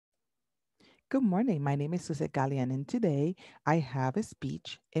Good morning. My name is Suzette, and today I have a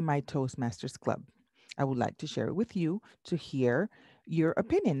speech in my Toastmasters Club. I would like to share it with you to hear your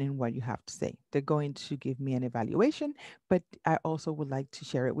opinion and what you have to say. They're going to give me an evaluation, but I also would like to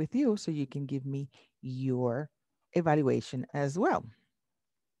share it with you so you can give me your evaluation as well.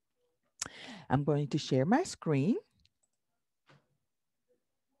 I'm going to share my screen.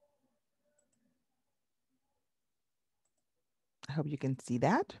 I hope you can see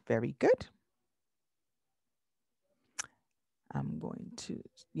that. Very good. I'm going to,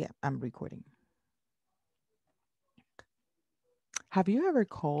 yeah, I'm recording. Have you ever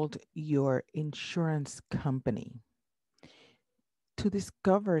called your insurance company to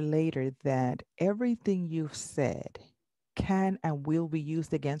discover later that everything you've said can and will be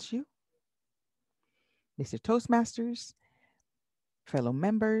used against you? Mr. Toastmasters, fellow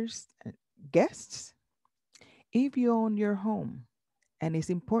members, guests, if you own your home and it's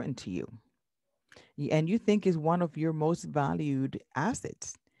important to you and you think is one of your most valued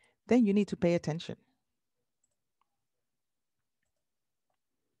assets, then you need to pay attention.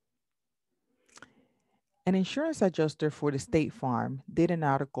 An insurance adjuster for the State Farm did an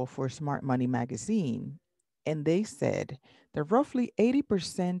article for Smart Money magazine, and they said that roughly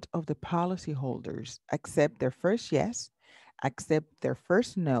 80% of the policyholders accept their first yes, accept their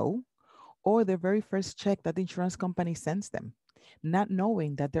first no, or their very first check that the insurance company sends them, not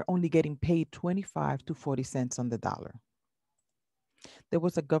knowing that they're only getting paid 25 to 40 cents on the dollar. There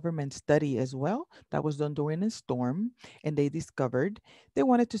was a government study as well that was done during a storm, and they discovered they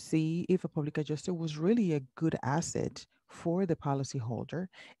wanted to see if a public adjuster was really a good asset for the policyholder.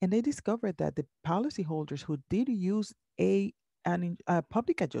 And they discovered that the policyholders who did use a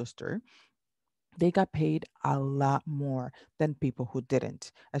public adjuster, they got paid a lot more than people who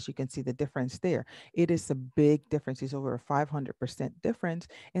didn't. As you can see the difference there, it is a big difference. It's over a 500% difference,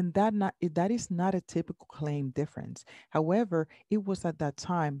 and that is not a typical claim difference. However, it was at that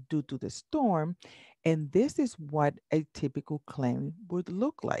time due to the storm, and this is what a typical claim would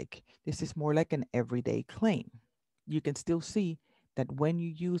look like. This is more like an everyday claim. You can still see that when you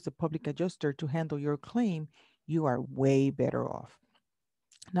use the public adjuster to handle your claim, you are way better off.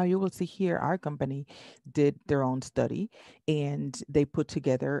 Now you will see here our company did their own study and they put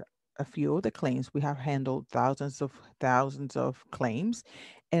together a few of the claims. We have handled thousands of claims.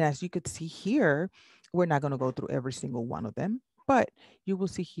 And as you could see here, we're not going to go through every single one of them, but you will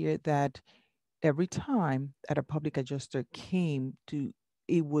see here that every time that a public adjuster came to,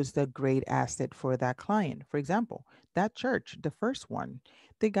 it was a great asset for that client. For example, that church, the first one,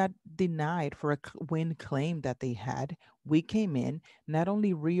 they got denied for a wind claim that they had. We came in, not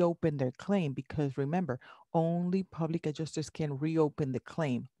only reopened their claim, because remember, only public adjusters can reopen the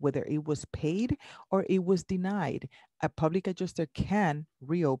claim, whether it was paid or it was denied. A public adjuster can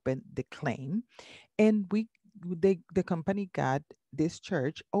reopen the claim, and the company got this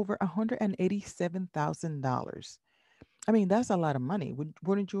church over $187,000. I mean, that's a lot of money.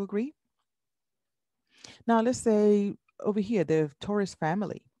 Wouldn't you agree? Now, let's say over here, the Torres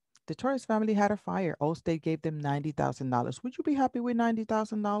family. The Torres family had a fire. Allstate gave them $90,000. Would you be happy with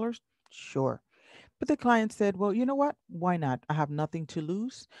 $90,000? Sure. But the client said, well, you know what? Why not? I have nothing to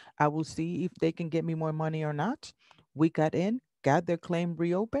lose. I will see if they can get me more money or not. We got in, got their claim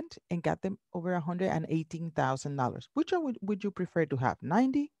reopened, and got them over $118,000. Which one would you prefer to have?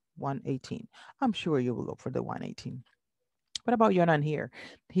 90, 118. I'm sure you will go for the 118. What about Yonan here?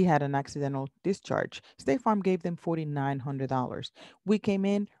 He had an accidental discharge. State Farm gave them $4,900. We came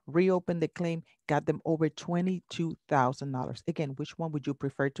in, reopened the claim, got them over $22,000. Again, which one would you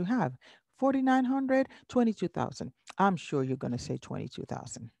prefer to have? 4,900, 22,000. I'm sure you're going to say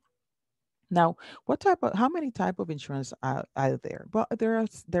 22,000. Now, how many type of insurance are there? Well, there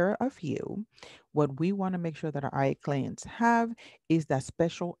are a few. What we want to make sure that our clients have is that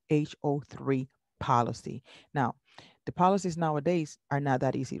special HO3 policy. Now, the policies nowadays are not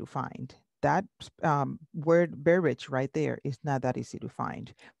that easy to find. That word "bearage" right there is not that easy to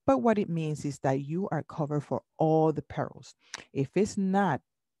find. But what it means is that you are covered for all the perils. If it's not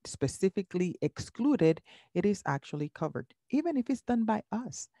specifically excluded, it is actually covered, even if it's done by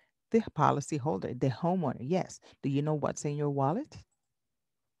us, the policy holder, the homeowner. Yes. Do you know what's in your wallet?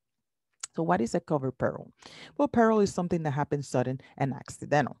 So, what is a covered peril? Well, peril is something that happens sudden and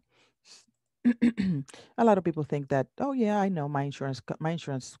accidental. A lot of people think that, oh yeah, I know my insurance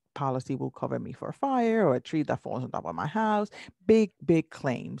policy will cover me for a fire or a tree that falls on top of my house, big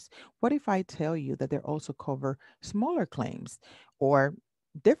claims. What if I tell you that they also cover smaller claims or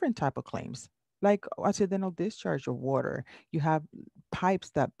different type of claims, like accidental discharge of water? You have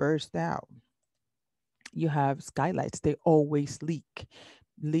pipes that burst out. You have skylights, they always leak.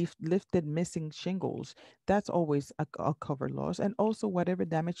 lifted missing shingles, that's always a cover loss. And also whatever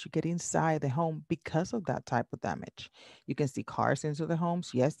damage you get inside the home because of that type of damage. You can see cars into the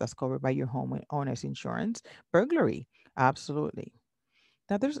homes. Yes, that's covered by your owner's insurance. Burglary, absolutely.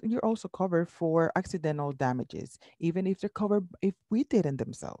 Now, you're also covered for accidental damages, even if they're covered if we didn't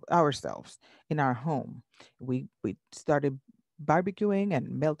themselves ourselves in our home. We started barbecuing and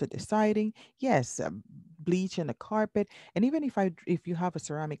melted the siding. Yes, bleach in the carpet, and even if you have a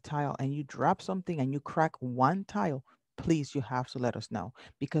ceramic tile and you drop something and you crack one tile, please you have to let us know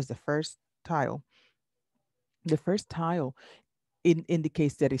because tile, the first tile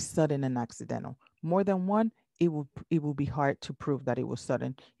indicates that it's sudden and accidental. More than one, it will be hard to prove that it was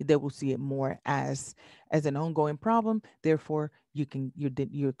sudden. They will see it more as an ongoing problem. Therefore,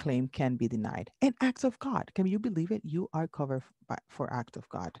 your claim can be denied. And acts of God, can you believe it? You are covered for act of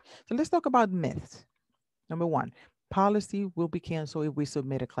God. So let's talk about myths. Number one. Policy will be canceled if we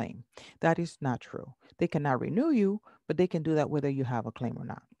submit a claim. That is not true. They cannot renew you, but they can do that whether you have a claim or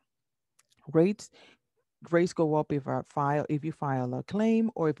not. Rates Rates go up if you file a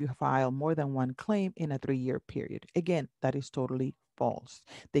claim or if you file more than one claim in a 3-year period. Again, that is totally false.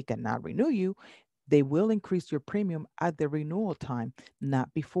 They cannot renew you. They will increase your premium at the renewal time,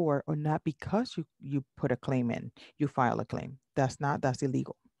 not before or not because you put a claim in, you file a claim. That's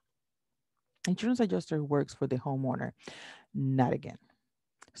illegal. Insurance adjuster works for the homeowner, not again.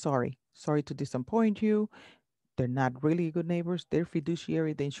 Sorry to disappoint you. They're not really good neighbors. They're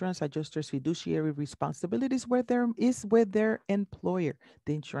fiduciary. The insurance adjuster's fiduciary responsibilities with their employer,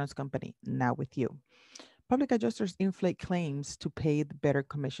 the insurance company, not with you. Public adjusters inflate claims to pay the better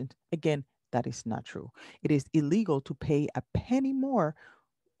commissions. Again, that is not true. It is illegal to pay a penny more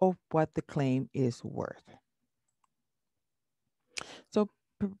of what the claim is worth. So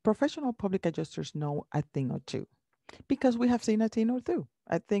professional public adjusters know a thing or two because we have seen a thing or two.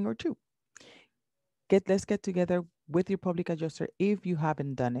 Let's get together with your public adjuster if you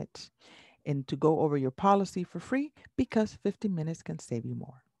haven't done it and to go over your policy for free because 15 minutes can save you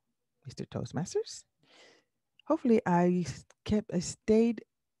more. Mr. Toastmasters, hopefully I stayed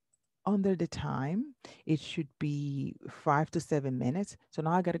under the time. It should be 5 to 7 minutes. So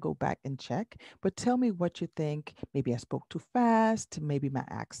now I got to go back and check. But tell me what you think. Maybe I spoke too fast. Maybe my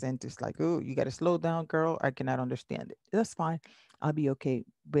accent is like, oh, you got to slow down, girl. I cannot understand it. That's fine. I'll be okay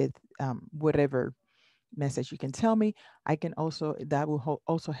with whatever message you can tell me. I can also that will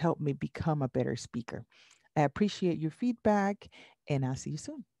also help me become a better speaker. I appreciate your feedback and I'll see you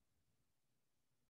soon.